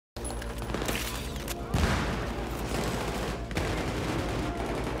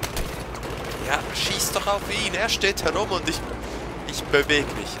schieß doch auf ihn. Er steht herum und ich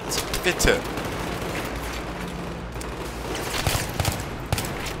bewege mich. Also, bitte.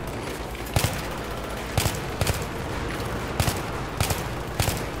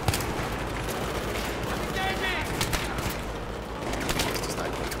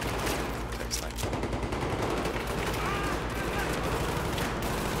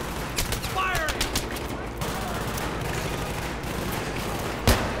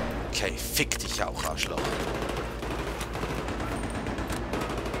 Okay, fick dich auch, Arschloch.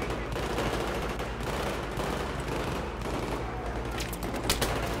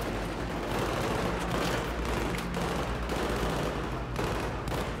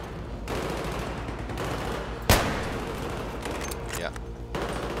 Ja.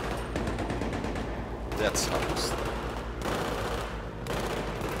 That's house.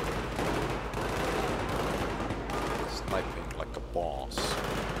 Sniping like a boss.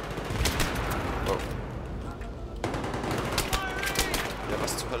 Oh. Ja,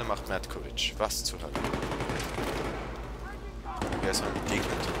 was zur Hölle macht Mad Courage? Was zur Hölle? Wer ist mein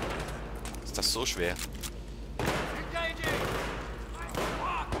Gegner? Ist das so schwer?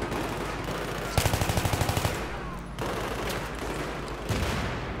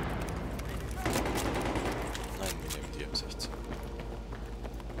 Nein, wir nehmen die M16.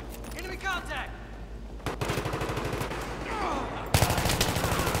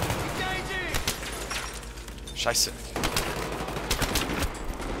 Scheiße.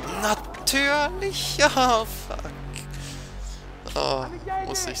 Natürlich. Ja, fuck. Oh,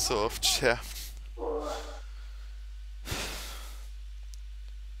 muss ich so oft sterben.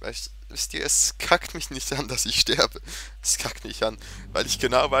 Wisst ihr, es kackt mich nicht an, dass ich sterbe. Es kackt mich an, weil ich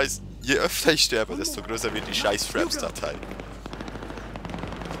genau weiß, je öfter ich sterbe, desto größer wird die scheiß Fraps-Datei.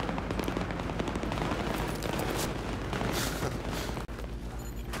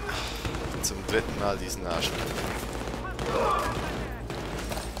 Zum dritten Mal diesen Arsch.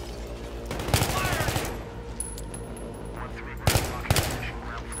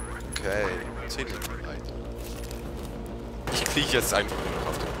 Okay, ziemlich weit. Ich kriege jetzt einfach nur noch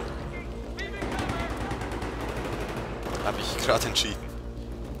auf den Boden. Habe ich gerade entschieden.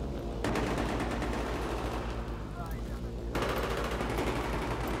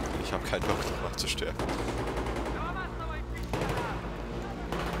 Ich habe keinen Bock nochmal zu sterben.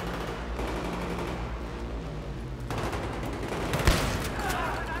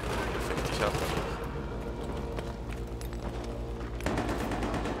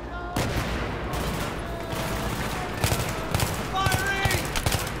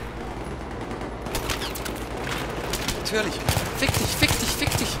 Natürlich. Fick dich, fick dich,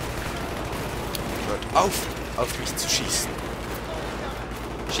 fick dich. Hört auf mich zu schießen.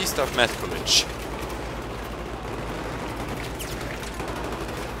 Schießt auf Mad Courage.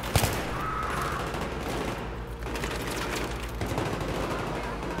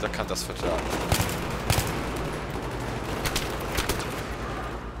 Da kann das vertragen.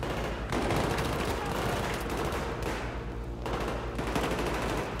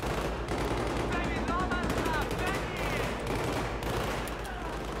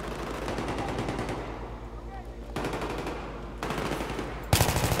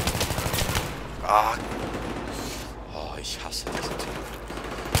 Ah. Oh, ich hasse diesen Typ.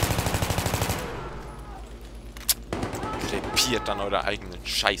 Krepiert an eurer eigenen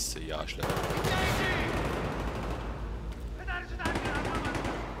Scheiße, ja, schlimm.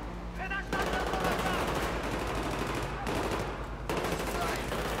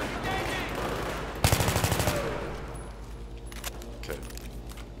 Okay.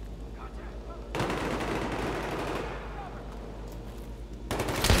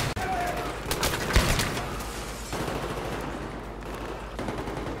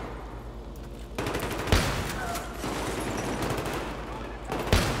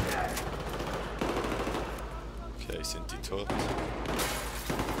 Sind die tot?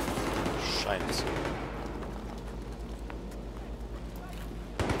 Scheint so.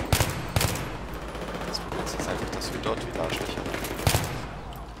 Das Problem ist jetzt einfach, dass wir dort wieder Arschlöcher haben.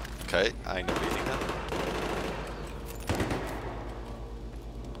 Okay, eine weniger.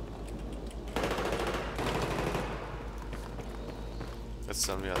 Jetzt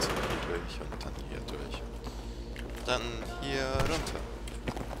sollen wir also hier durch und dann hier durch. Dann hier runter.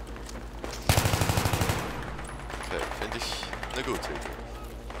 Okay, finde ich eine gute Idee.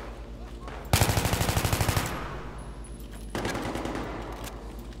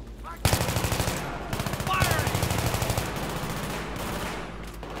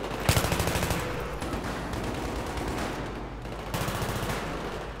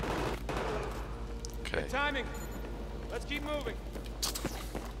 Okay. Timing. Let's keep moving.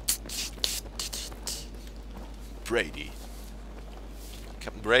 Brady.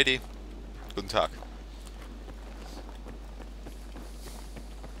 Captain Brady, guten Tag.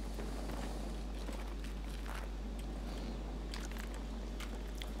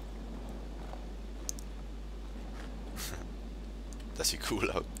 Das sieht cool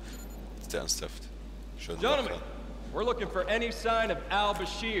aus. Ist ernsthaft. Schön. Gentlemen, we're looking for any sign of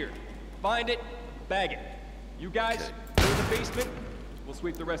al-Bashir. Find it, bag it. You guys, go to the basement. We'll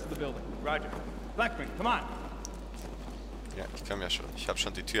sweep the rest of the building. Roger. Blackman, come on. Ja, ich komme ja schon. Ich habe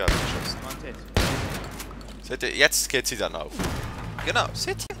schon die Tür abgeschossen. Seht ihr, jetzt geht sie dann auf. Genau,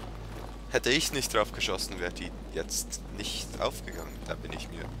 seht ihr? Hätte ich nicht drauf geschossen, wäre die jetzt nicht aufgegangen. Da bin ich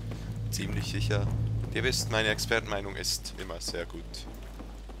mir ziemlich sicher. Ihr wisst, meine Expertenmeinung ist immer sehr gut.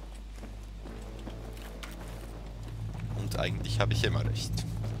 Und eigentlich habe ich immer recht.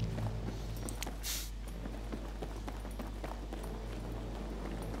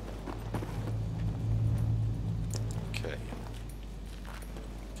 Okay.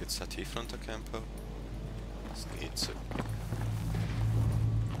 Geht's da tief runter, Campo? Das geht so.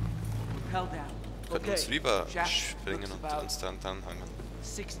 Wir können uns rüber springen und uns dann anhangen.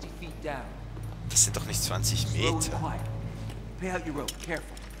 60 feet down. Das sind doch nicht 20 Meter.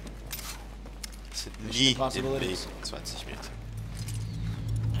 Das sind nie im Leben 20 Meter.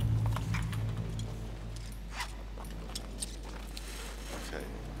 Okay.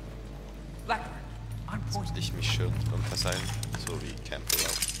 Jetzt muss ich mich schön runterseilen, so wie Campbell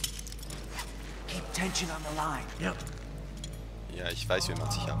auch. Ja, ich weiß, wie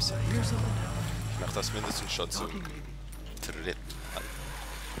man sich abseilt. Ich mache das mindestens schon zum dritten Mal.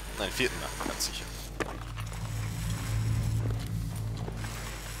 Nein, vierten Mal, ganz sicher.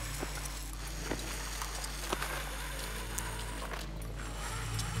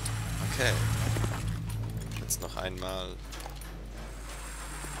 Okay. Jetzt noch einmal.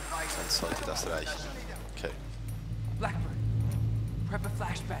 Sonst sollte das reichen. Okay.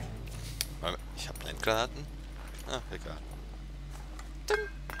 Ich habe Blendgranaten. Ah, egal.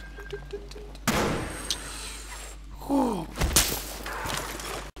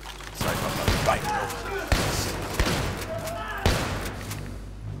 Zweifacher Bein auf.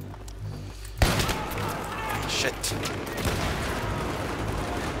 Shit.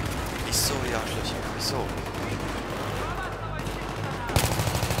 Wieso, ihr Arschlöcher? Wieso?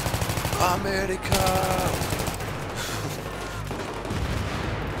 Amerika!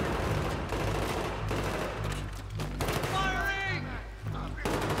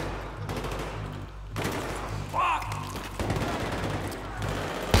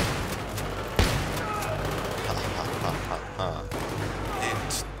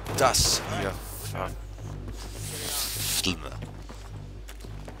 Das hier Schlimme.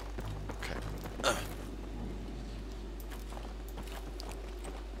 Okay.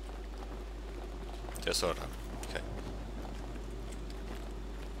 Der soll dann. Okay.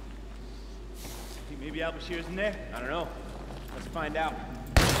 Think maybe al-Bashir's in there? I don't know. Let's find out.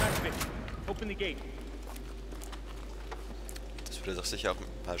 Open the gate. Das würde doch sicher auch ein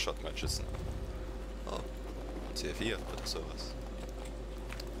paar Shotgun schützen. Oh. C4 oder sowas.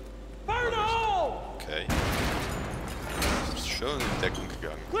 Okay. Das ist schön in Deckung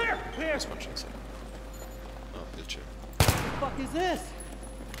gegangen. Clear! Clear! Muss man schon sagen. Oh, Bildschirm. What the fuck is this?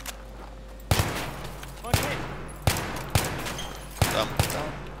 Okay. Verdammt.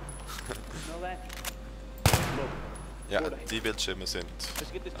 Know that? Ja, die Bildschirme sind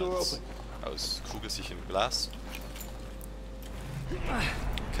Let's get this door open. aus kugelsicherem Glas.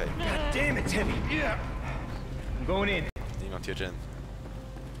 Okay. God damn it, Timmy. Yeah. I'm going in. Niemand hier drin.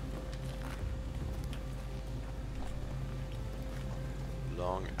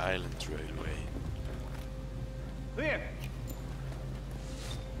 Long Island Railway. Clear.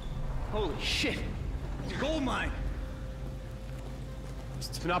 Holy shit. It's a gold mine.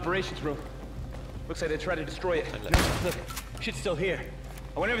 It's an operations room. Looks like they tried to destroy it. No, look, shit's still here.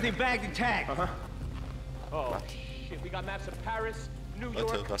 I want everything bagged and tagged. Uh-huh. Oh, shit. We got maps of Paris, New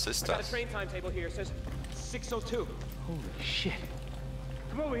York. Was ist I got a das? train timetable here. It says 6:02. Holy shit.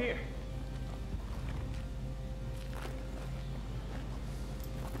 Come over here.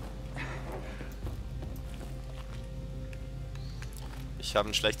 Ich habe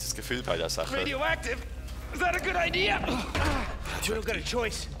ein schlechtes Gefühl bei der Sache. Radioactive. Is that a good idea? We don't got a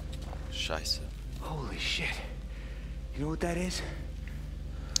choice. Scheiße. Holy shit. You know what that is?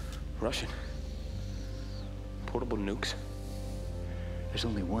 Russian. Portable nukes. There's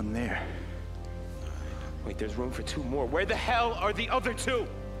only one there. Wait, there's room for two more. Where the hell are the other two?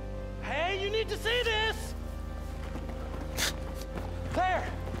 Hey, you need to see this! There!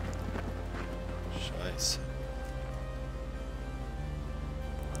 Scheiße.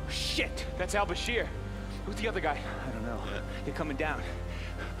 Shit, that's al-Bashir. Who's the other guy? I don't know. Yeah. They're coming down.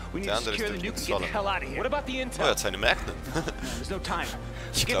 We need Der to andere secure ist the nuke and übrigens get the Solomon. hell out of here. What about the Oh, intel? er hat seine Magnum. There's no time.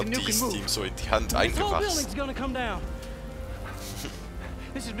 Ich Get glaube, the die nuke and ist move. ihm so in die Hand This whole eingewachsen. building's gonna come down.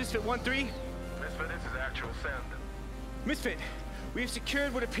 This is Misfit 1-3. Misfit, this is actual send. Misfit, we have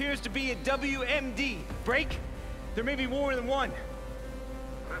secured what appears to be a WMD. Break? There may be more than one.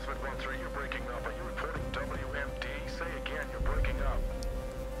 Misfit 1-3, you're breaking up. Are you reporting WMD? Say again, you're breaking up.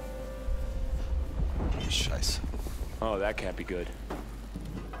 Scheiße. Oh, that can't be good.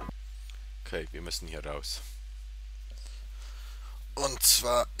 Okay, wir müssen hier raus. Und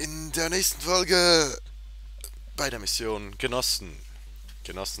zwar in der nächsten Folge bei der Mission Genossen.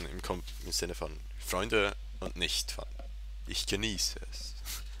 Genossen im Sinne von Freunde und nicht von ich genieße es.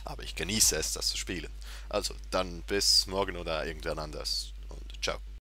 Aber ich genieße es, das zu spielen. Also, dann bis morgen oder irgendwann anders. Und ciao.